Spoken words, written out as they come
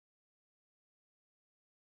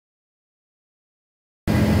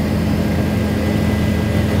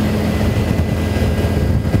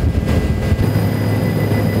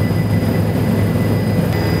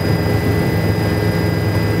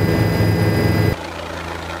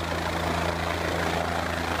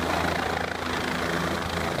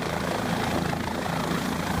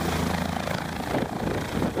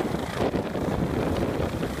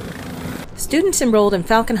Students enrolled in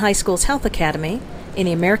Falcon High School's Health Academy in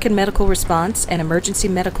the American Medical Response and Emergency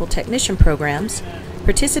Medical Technician programs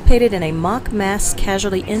participated in a mock mass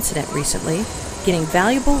casualty incident recently, getting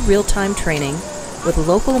valuable real-time training with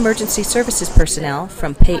local emergency services personnel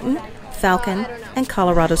from Peyton, Falcon, and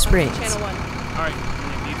Colorado Springs.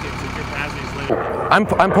 I'm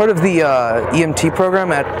part of the EMT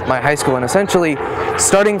program at my high school, and essentially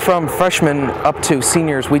starting from freshmen up to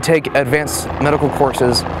seniors, we take advanced medical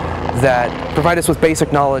courses that provide us with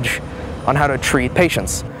basic knowledge on how to treat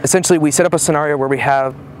patients. Essentially, we set up a scenario where we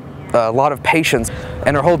have a lot of patients,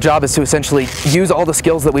 and our whole job is to essentially use all the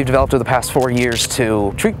skills that we've developed over the past 4 years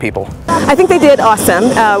to treat people. I think they did awesome.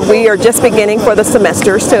 We are just beginning for the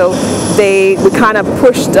semester, so we kind of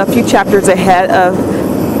pushed a few chapters ahead of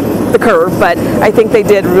the curve, but I think they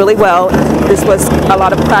did really well. This was a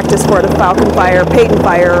lot of practice for the Falcon Fire, Peyton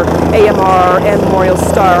Fire, AMR, and Memorial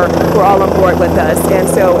Star were all on board with us, and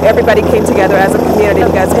so everybody came together as a community,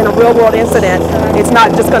 because in a real world incident, it's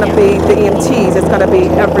not just going to be the EMTs, it's going to be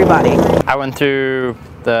everybody. I went through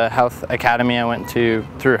the Health Academy, I went through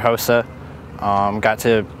HOSA, got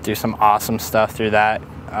to do some awesome stuff through that,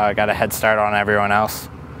 got a head start on everyone else.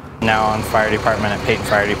 Now on fire department at Peyton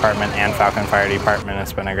Fire Department and Falcon Fire Department,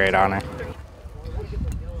 it's been a great honor.